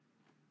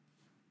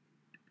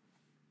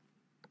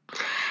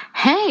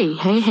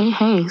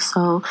Hey.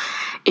 So,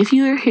 if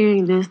you are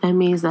hearing this, that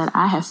means that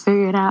I have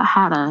figured out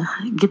how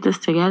to get this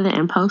together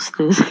and post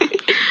this.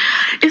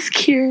 It's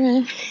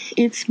Kira.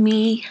 It's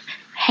me.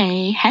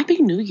 Hey,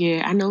 Happy New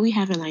Year. I know we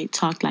haven't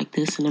talked like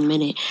this in a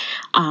minute.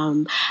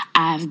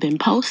 I've been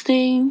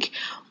posting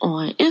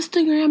on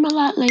Instagram a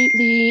lot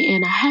lately,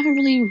 and I haven't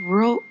really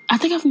wrote. I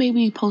think I've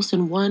maybe posted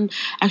one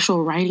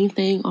actual writing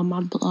thing on my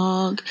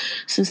blog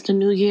since the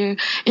new year.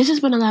 It's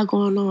just been a lot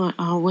going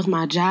on with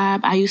my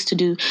job. I used to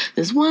do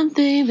this one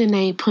thing, then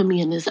they put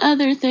me in this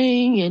other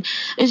thing, and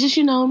it's just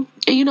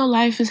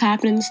life is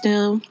happening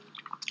still.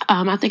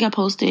 I think I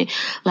posted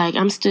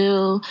I'm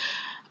still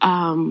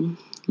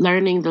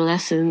learning the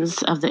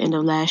lessons of the end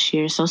of last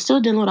year. So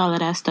still dealing with all of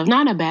that stuff.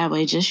 Not in a bad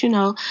way, just,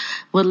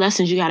 what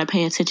lessons you got to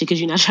pay attention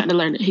because you're not trying to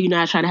learn it. You're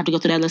not trying to have to go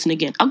through that lesson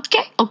again.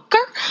 Okay.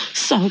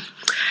 So,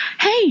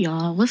 hey,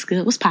 y'all. What's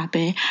good? What's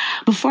poppin'?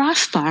 Before I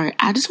start,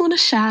 I just want to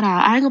shout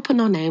out. I ain't going to put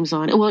no names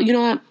on it. Well, you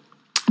know what?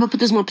 I'm going to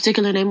put this one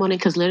particular name on it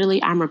because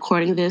literally I'm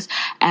recording this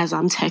as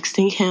I'm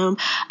texting him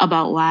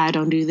about why I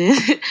don't do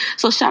this.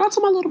 So shout out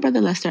to my little brother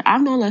Lester.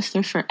 I've known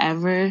Lester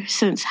forever,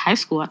 since high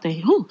school, I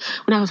think. We're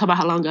not going to talk about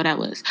how long ago that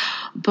was.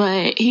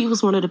 But he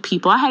was one of the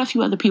people. I had a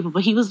few other people,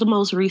 but he was the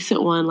most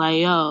recent one.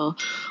 Yo,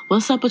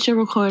 what's up with your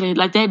recording?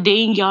 That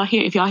ding y'all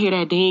hear. If y'all hear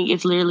that ding,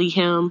 it's literally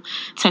him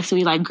texting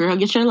me girl,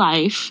 get your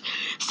life.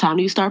 It's time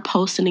you start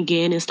posting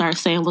again and start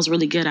saying what's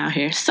really good out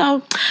here.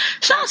 So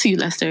shout out to you,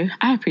 Lester.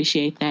 I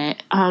appreciate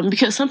that.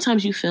 Because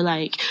sometimes you feel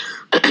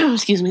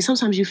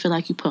sometimes you feel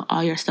like you put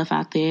all your stuff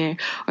out there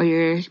or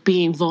you're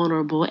being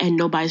vulnerable and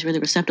nobody's really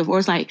receptive. Or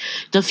it's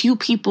the few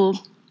people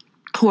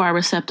who are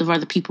receptive are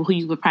the people who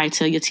you would probably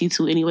tell your tea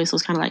to anyway. So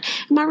it's kind of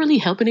am I really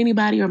helping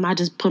anybody or am I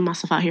just putting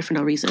myself out here for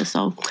no reason?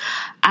 So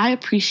I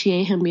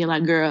appreciate him being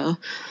girl,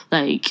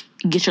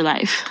 get your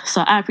life.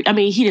 So I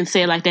mean, he didn't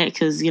say it like that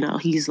because,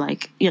 he's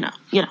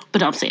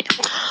but I'm saying.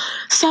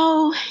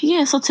 So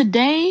yeah, so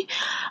today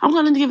I'm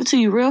going to give it to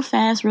you real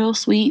fast, real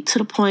sweet, to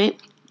the point.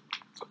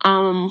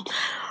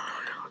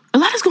 A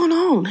lot is going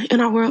on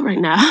in our world right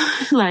now.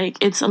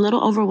 It's a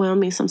little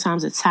overwhelming.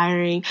 Sometimes it's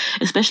tiring,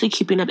 especially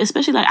keeping up.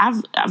 Especially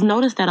I've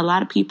noticed that a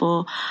lot of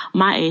people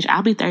my age,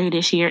 I'll be 30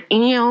 this year,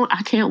 and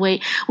I can't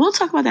wait. We'll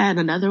talk about that in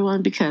another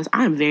one because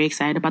I'm very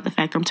excited about the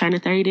fact I'm turning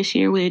 30 this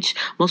year, which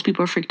most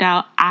people are freaked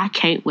out. I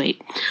can't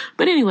wait.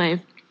 But anyway,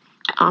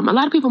 a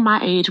lot of people my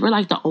age, we're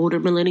the older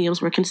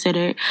millennials, we're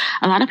considered.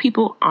 A lot of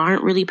people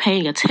aren't really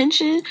paying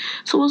attention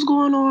to what's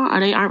going on, or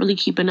they aren't really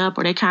keeping up,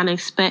 or they kind of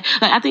expect,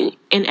 I think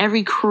in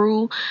every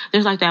crew,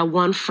 there's that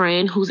one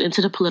friend who's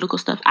into the political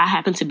stuff. I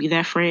happen to be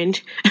that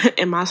friend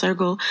in my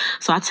circle.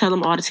 So I tell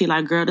them all the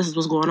time, girl, this is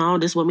what's going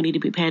on. This is what we need to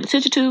be paying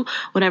attention to,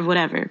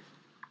 whatever.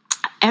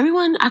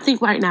 Everyone, I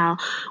think right now,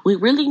 we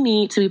really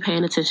need to be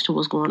paying attention to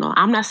what's going on.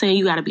 I'm not saying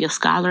you got to be a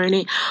scholar in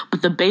it,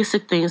 but the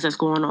basic things that's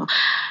going on.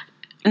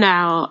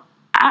 Now,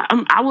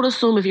 I would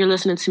assume if you're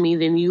listening to me,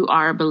 then you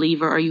are a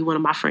believer or you one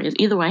of my friends.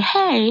 Either way,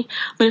 hey.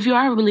 But if you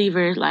are a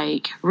believer,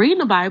 reading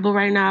the Bible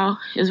right now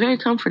is very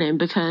comforting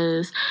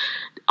because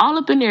all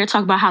up in there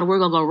talk about how the world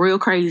gonna go real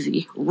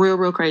crazy,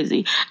 real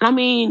crazy. And I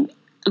mean,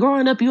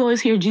 growing up, you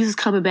always hear Jesus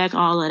coming back,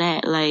 all of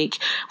that.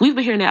 We've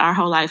been hearing that our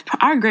whole life.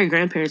 Our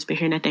great-grandparents been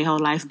hearing that their whole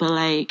life. But,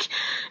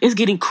 it's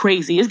getting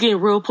crazy. It's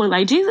getting real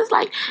point. Jesus,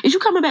 is you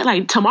coming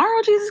back,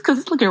 tomorrow, Jesus? Because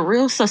it's looking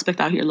real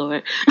suspect out here,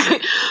 Lord.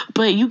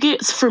 But you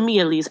get, for me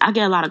at least, I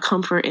get a lot of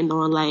comfort in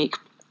knowing,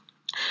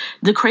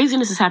 the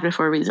craziness is happening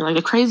for a reason.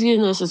 The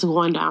craziness is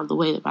going down the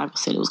way the Bible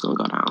said it was going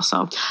to go down.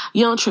 So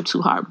you don't trip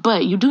too hard.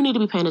 But you do need to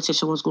be paying attention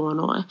to what's going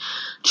on.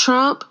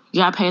 Trump,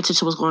 you got to pay attention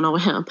to what's going on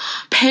with him.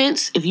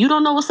 Pence, if you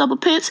don't know what's up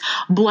with Pence,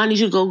 boy, I need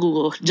you to go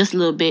Google just a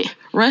little bit.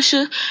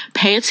 Russia,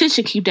 pay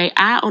attention. Keep their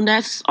eye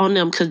on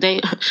them because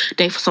they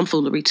some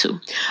foolery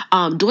too.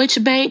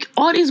 Deutsche Bank,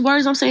 all these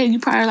words I'm saying, you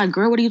probably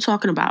girl, what are you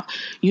talking about?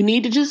 You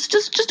need to just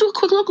do a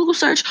quick little Google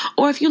search.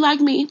 Or if you like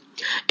me,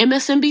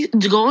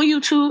 MSNBC, go on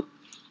YouTube.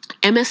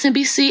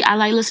 MSNBC, I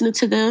like listening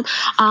to them.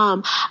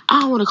 I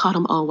don't want to call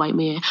them old white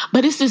man,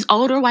 but it's this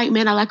older white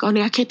man I like on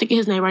there. I can't think of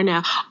his name right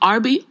now.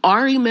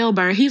 Ari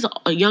Melbourne. He's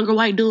a younger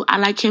white dude. I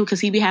like him because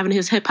he be having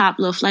his hip hop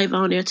little flavor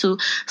on there too.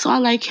 So I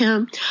like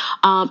him.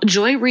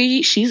 Joy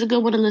Reid, she's a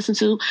good one to listen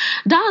to.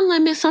 Don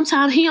Lemon,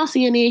 sometimes he on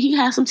CNN, he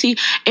has some tea.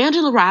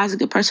 Angela Rye is a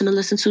good person to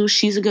listen to.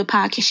 She's a good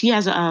podcast. She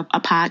has a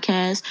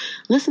podcast.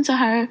 Listen to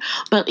her.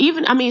 But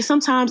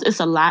sometimes it's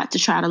a lot to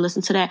try to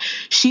listen to that.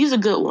 She's a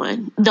good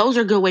one. Those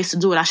are good ways to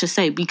do it, I should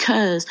say,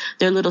 because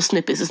they're little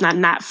snippets. It's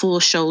not full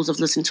shows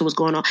of listening to what's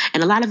going on.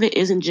 And a lot of it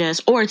isn't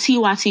just, or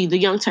TYT, the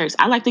Young Turks.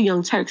 I like the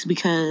Young Turks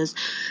because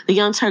the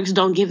Young Turks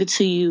don't give it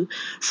to you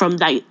from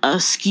a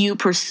skewed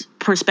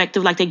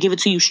perspective. They give it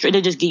to you straight.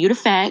 They just give you the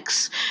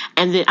facts.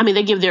 And then,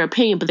 they give their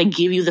opinion, but they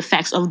give you the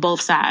facts of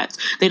both sides.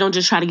 They don't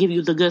just try to give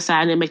you the good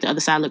side and then make the other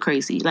side look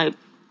crazy.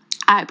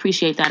 I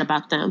appreciate that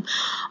about them.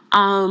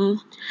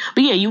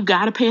 But yeah, you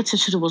got to pay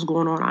attention to what's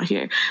going on out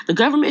here. The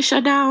government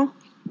shut down.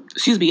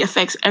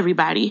 affects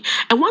everybody.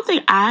 And one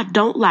thing I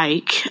don't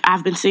like,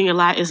 I've been seeing a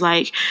lot, is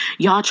like,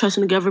 y'all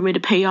trusting the government to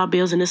pay y'all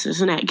bills and this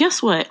and that.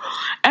 Guess what?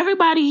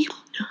 Everybody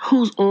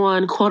who's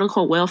on quote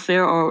unquote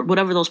welfare or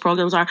whatever those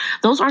programs are,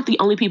 those aren't the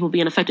only people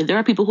being affected. There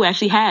are people who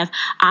actually have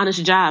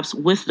honest jobs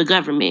with the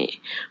government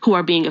who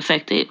are being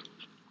affected.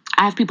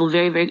 I have people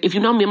very, very, if you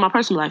know me in my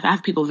personal life, I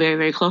have people very,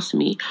 very close to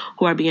me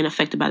who are being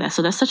affected by that.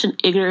 So that's such an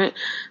ignorant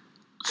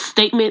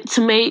statement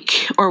to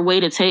make or way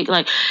to take.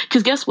 Like,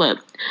 because guess what?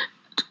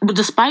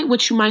 Despite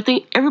what you might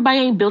think, everybody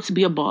ain't built to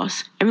be a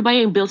boss. Everybody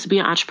ain't built to be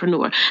an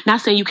entrepreneur.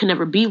 Not saying you can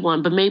never be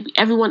one, but maybe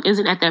everyone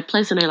isn't at that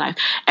place in their life.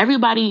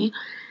 Everybody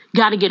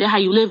got to get it how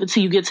you live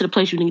until you get to the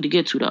place you need to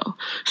get to, though.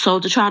 So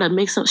to try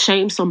to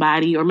shame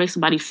somebody or make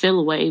somebody feel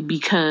away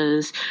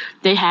because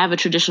they have a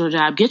traditional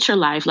job, get your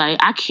life. Like,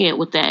 I can't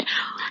with that.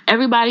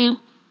 Everybody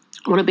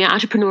want to be an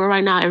entrepreneur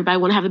right now. Everybody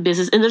want to have a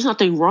business. And there's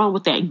nothing wrong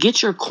with that.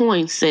 Get your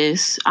coin,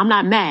 sis. I'm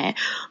not mad.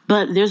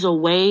 But there's a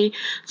way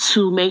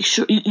to make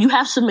sure, you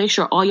have to make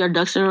sure all your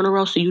ducks are in a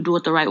row so you do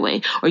it the right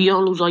way. Or you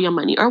don't lose all your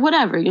money. Or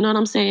whatever. You know what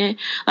I'm saying?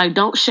 Like,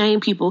 don't shame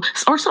people.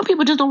 Or some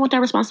people just don't want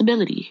that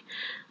responsibility.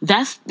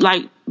 That's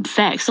like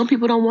facts. Some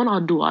people don't want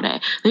to do all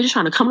that. They're just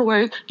trying to come to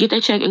work, get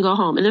their check, and go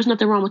home. And there's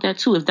nothing wrong with that,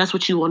 too, if that's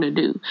what you want to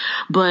do.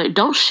 But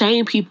don't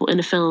shame people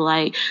into feeling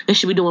like they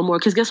should be doing more.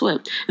 Because guess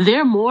what?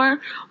 Their more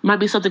might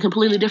be something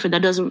completely different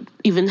that doesn't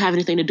even have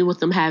anything to do with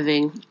them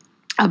having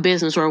a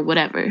business or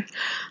whatever.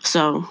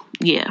 So,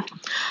 yeah.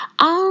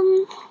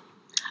 I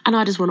know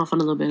I just went off on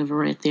a little bit of a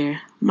rant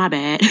there. My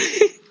bad.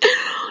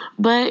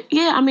 But,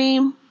 yeah, I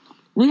mean,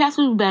 we have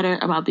to do better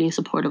about being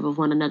supportive of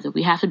one another.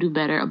 We have to do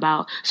better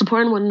about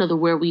supporting one another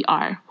where we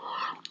are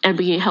and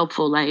being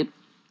helpful. Like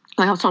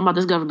I was talking about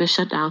this government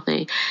shutdown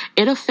thing.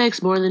 It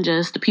affects more than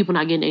just the people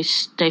not getting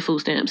their food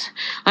stamps.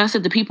 Like I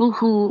said, the people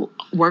who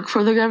work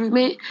for the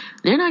government,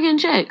 they're not getting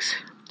checks.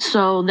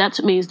 So that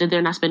means that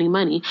they're not spending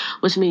money,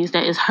 which means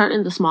that it's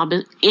hurting the small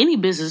business. Any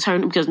business is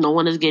hurting because no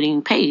one is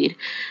getting paid.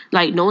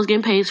 Like, no one's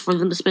getting paid for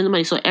them to spend the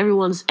money. So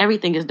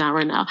everything is down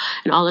right now.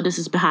 And all of this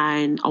is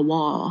behind a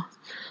wall,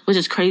 which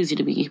is crazy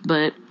to me.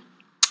 But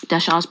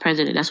that's y'all's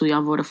president. That's who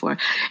y'all voted for.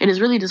 And it's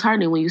really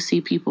disheartening when you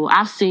see people.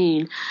 I've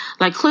seen,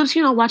 like, clips,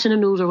 watching the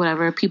news or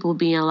whatever, people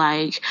being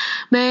like,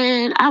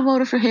 man, I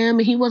voted for him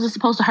and he wasn't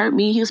supposed to hurt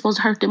me. He was supposed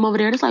to hurt them over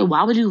there. And it's like,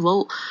 why would you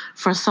vote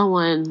for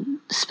someone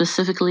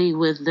specifically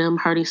with them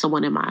hurting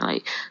someone in mind?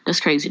 Like,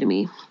 that's crazy to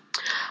me.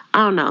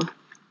 I don't know.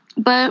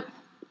 But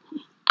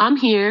I'm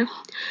here.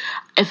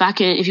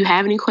 If you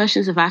have any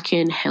questions, if I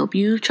can help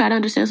you try to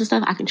understand some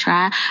stuff, I can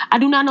try. I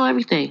do not know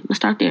everything. Let's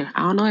start there.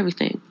 I don't know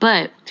everything.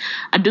 But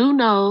I do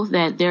know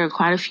that there are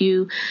quite a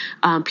few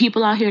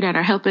people out here that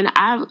are helping.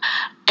 And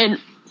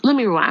let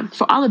me rewind.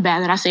 For all the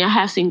bad that I've seen, I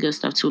have seen good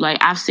stuff too. Like,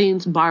 I've seen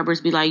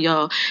barbers be like,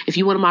 yo, if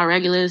you one of my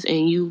regulars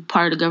and you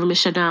part of the government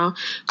shutdown,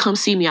 come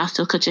see me. I'll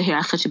still cut your hair.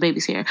 I'll cut your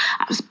baby's hair.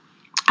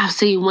 I've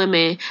seen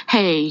women,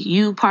 hey,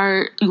 you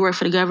work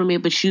for the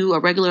government, but you a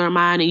regular of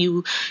mine and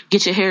you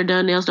get your hair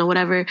done, nails done,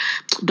 whatever.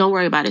 Don't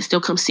worry about it. Still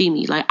come see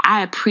me. Like,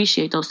 I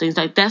appreciate those things.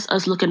 Like, that's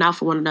us looking out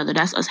for one another.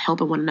 That's us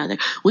helping one another.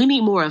 We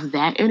need more of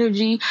that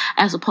energy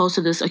as opposed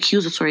to this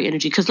accusatory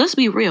energy. Because let's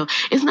be real,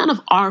 it's none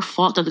of our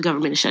fault that the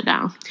government is shut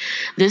down.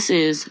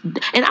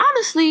 And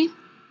honestly,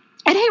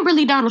 it ain't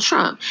really Donald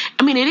Trump.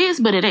 I mean, it is,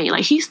 but it ain't.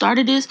 Like, he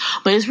started this,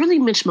 but it's really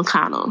Mitch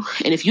McConnell.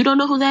 And if you don't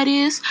know who that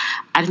is,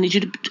 I just need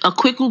you to, a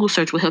quick Google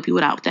search will help you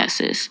out with that,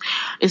 sis.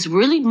 It's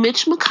really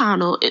Mitch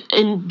McConnell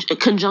in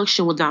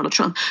conjunction with Donald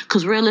Trump.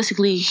 Because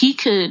realistically, he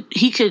could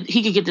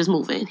get this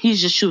moving. He's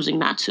just choosing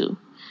not to.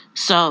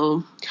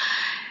 So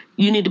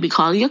you need to be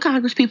calling your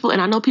Congress people. And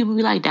I know people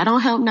be like, that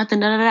don't help nothing,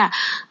 da, da, da.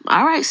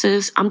 All right,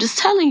 sis. I'm just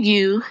telling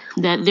you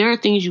that there are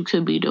things you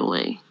could be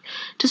doing.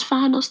 Just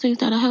find those things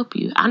that'll help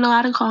you. I know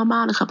I done called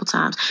mine a couple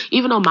times.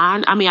 Even though I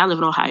live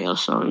in Ohio,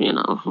 so,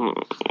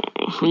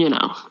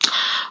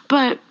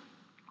 But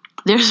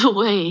there's a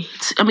way.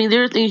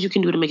 There are things you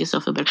can do to make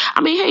yourself feel better.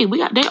 Hey,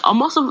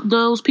 most of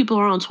those people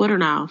are on Twitter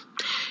now.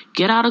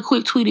 Get out a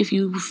quick tweet if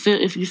you're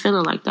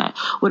feeling like that.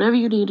 Whatever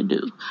you need to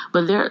do.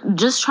 But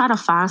just try to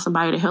find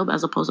somebody to help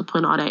as opposed to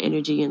putting all that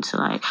energy into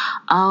like,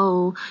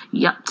 oh,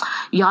 yeah,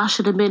 y'all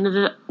should have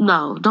been.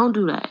 No, don't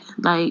do that.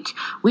 Like,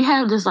 we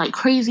have this like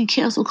crazy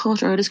cancel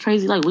culture or this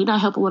crazy, like, we're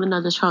not helping one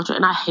another's culture.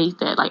 And I hate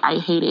that. Like, I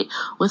hate it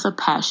with a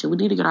passion. We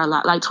need to get our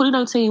life. Like,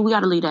 2019, we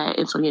got to leave that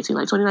in 2018.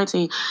 Like,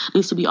 2019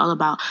 needs to be all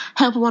about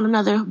helping one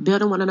another,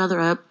 building one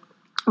another up.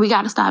 We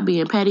got to stop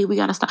being petty. We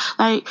got to stop.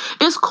 Like,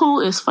 it's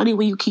cool. It's funny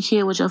when you kick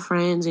in with your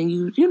friends and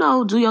you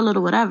do your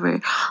little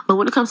whatever. But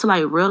when it comes to,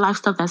 like, real life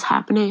stuff that's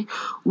happening,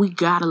 we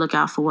got to look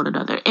out for one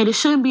another. And it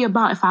shouldn't be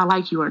about if I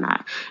like you or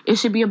not. It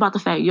should be about the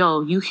fact,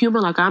 yo, you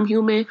human like I'm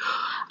human.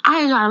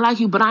 I ain't got to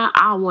like you, but I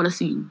don't want to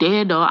see you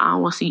dead, though. I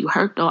don't want to see you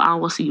hurt, though. I don't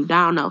want to see you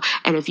down, though.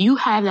 And if you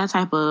have that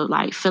type of,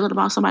 like, feeling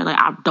about somebody, like,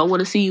 I don't want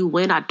to see you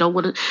win. I don't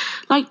want to,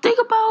 like, think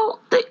about,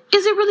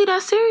 is it really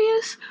that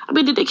serious?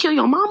 Did they kill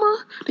your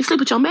mama? They sleep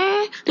with your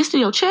man? They steal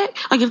your check?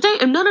 Like, if they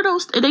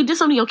did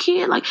something to your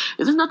kid, like,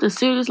 if there's nothing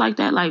serious like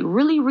that, like,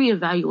 really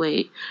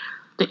reevaluate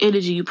the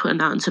energy you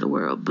putting out into the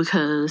world,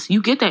 because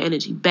you get that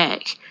energy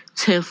back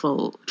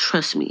tenfold.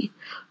 Trust me.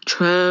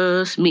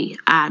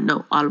 I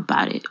know all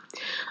about it.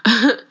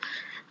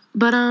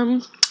 But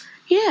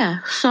yeah,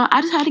 so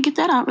I just had to get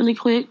that out really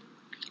quick.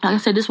 Like I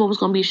said, this one was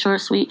going to be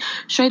short, sweet,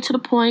 straight to the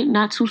point,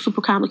 not too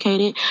super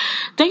complicated.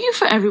 Thank you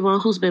for everyone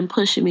who's been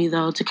pushing me,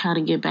 though, to kind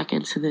of get back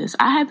into this.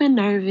 I have been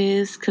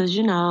nervous because,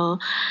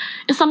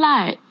 it's a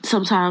lot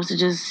sometimes to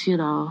just, you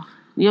don't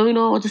even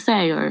know what to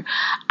say. Or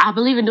I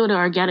believe in doing it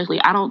organically.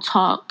 I don't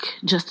talk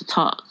just to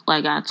talk.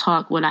 Like, I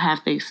talk when I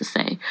have things to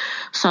say.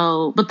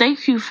 So, but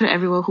thank you for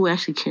everyone who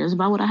actually cares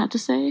about what I have to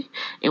say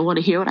and want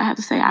to hear what I have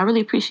to say. I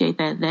really appreciate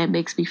that. That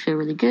makes me feel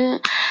really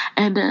good.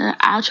 And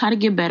I'll try to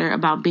get better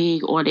about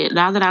being on it.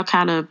 Now that I've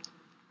kind of,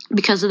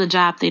 because of the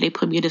job thing, they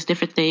put me in this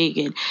different thing,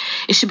 and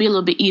it should be a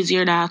little bit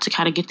easier now to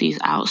kind of get these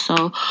out.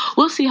 So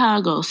we'll see how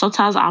it goes.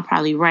 Sometimes I'll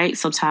probably write,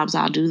 sometimes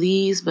I'll do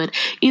these, but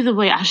either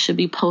way, I should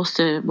be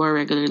posting more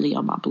regularly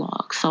on my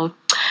blog. So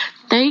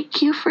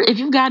thank you if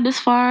you've gotten this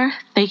far,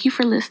 thank you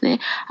for listening.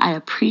 I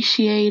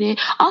appreciate it.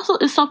 Also,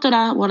 it's something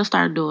I want to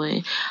start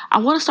doing. I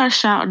want to start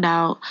shouting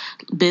out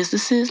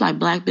businesses, like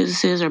Black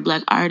businesses or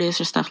Black artists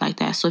or stuff like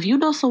that. So if you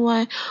know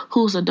someone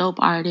who's a dope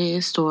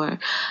artist or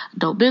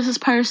dope business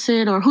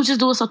person, or who's just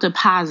doing something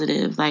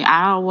positive, like,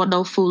 I don't want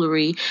no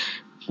foolery.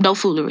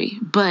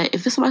 But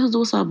if it's somebody who's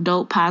doing something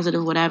dope,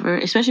 positive, whatever,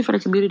 especially for the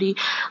community,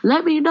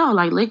 let me know.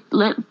 Like,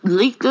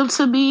 link them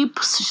to me,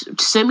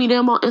 send me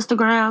them on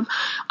Instagram,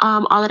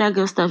 all of that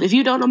good stuff. If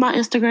you don't know my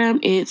Instagram,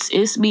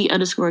 it's me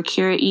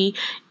 _Akira E.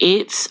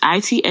 It's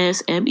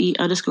ITSME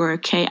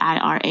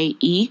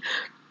 _KIRAE.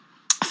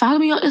 Follow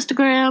me on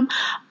Instagram.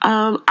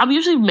 I'm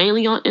usually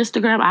mainly on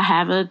Instagram. I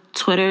have a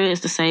Twitter.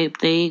 It's the same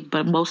thing,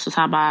 but most of the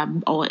time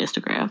I'm on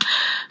Instagram.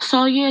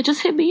 So yeah,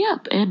 just hit me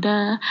up, and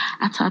I'll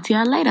talk to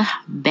y'all later.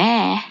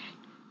 Bye.